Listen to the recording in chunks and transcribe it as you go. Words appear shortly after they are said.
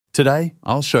Today,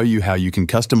 I'll show you how you can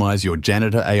customize your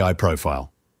Janitor AI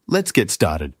profile. Let's get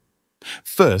started.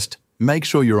 First, make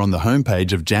sure you're on the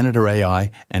homepage of Janitor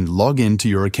AI and log in to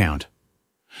your account.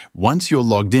 Once you're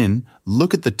logged in,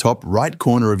 look at the top right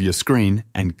corner of your screen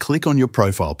and click on your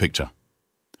profile picture.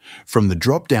 From the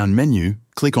drop-down menu,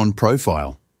 click on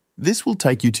Profile. This will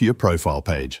take you to your profile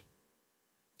page.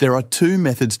 There are two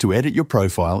methods to edit your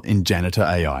profile in Janitor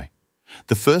AI.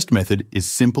 The first method is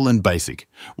simple and basic,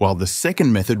 while the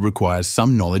second method requires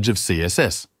some knowledge of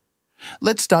CSS.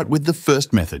 Let's start with the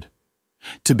first method.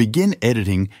 To begin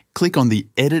editing, click on the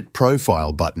Edit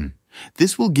Profile button.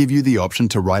 This will give you the option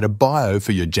to write a bio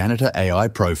for your Janitor AI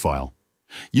profile.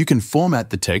 You can format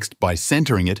the text by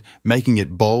centering it, making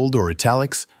it bold or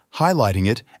italics, highlighting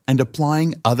it, and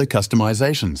applying other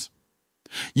customizations.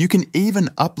 You can even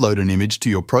upload an image to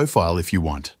your profile if you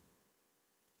want.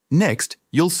 Next,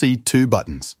 you'll see two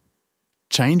buttons: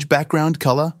 Change Background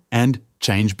Color and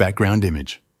Change Background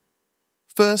Image.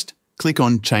 First, click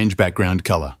on Change Background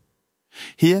Color.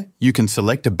 Here, you can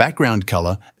select a background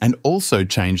color and also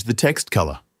change the text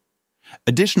color.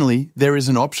 Additionally, there is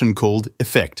an option called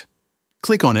Effect.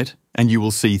 Click on it and you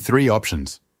will see three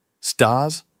options: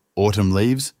 Stars, Autumn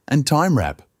Leaves, and Time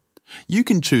Wrap. You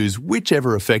can choose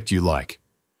whichever effect you like.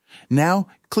 Now,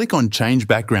 click on Change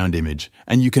Background Image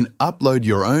and you can upload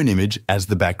your own image as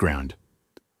the background.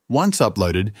 Once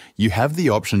uploaded, you have the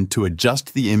option to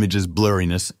adjust the image's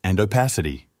blurriness and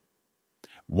opacity.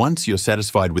 Once you're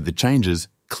satisfied with the changes,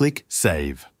 click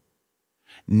Save.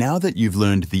 Now that you've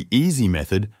learned the easy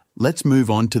method, let's move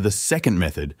on to the second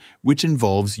method, which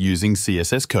involves using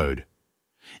CSS code.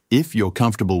 If you're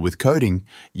comfortable with coding,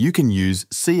 you can use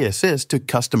CSS to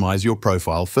customize your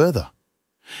profile further.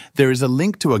 There is a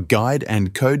link to a guide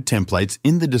and code templates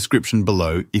in the description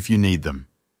below if you need them.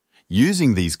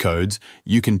 Using these codes,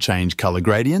 you can change color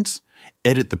gradients,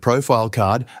 edit the profile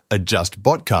card, adjust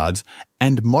bot cards,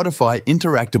 and modify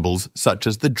interactables such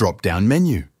as the drop-down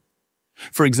menu.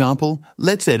 For example,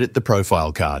 let's edit the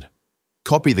profile card.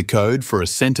 Copy the code for a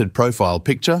centered profile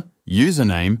picture,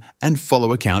 username, and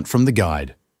follow account from the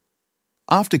guide.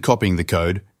 After copying the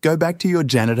code, go back to your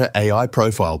Janitor AI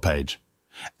profile page.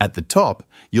 At the top,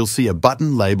 you'll see a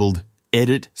button labeled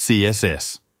Edit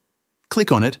CSS. Click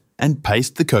on it and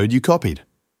paste the code you copied.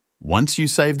 Once you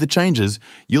save the changes,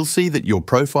 you'll see that your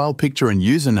profile picture and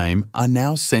username are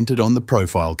now centered on the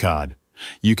profile card.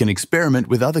 You can experiment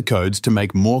with other codes to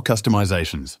make more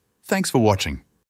customizations. Thanks for watching.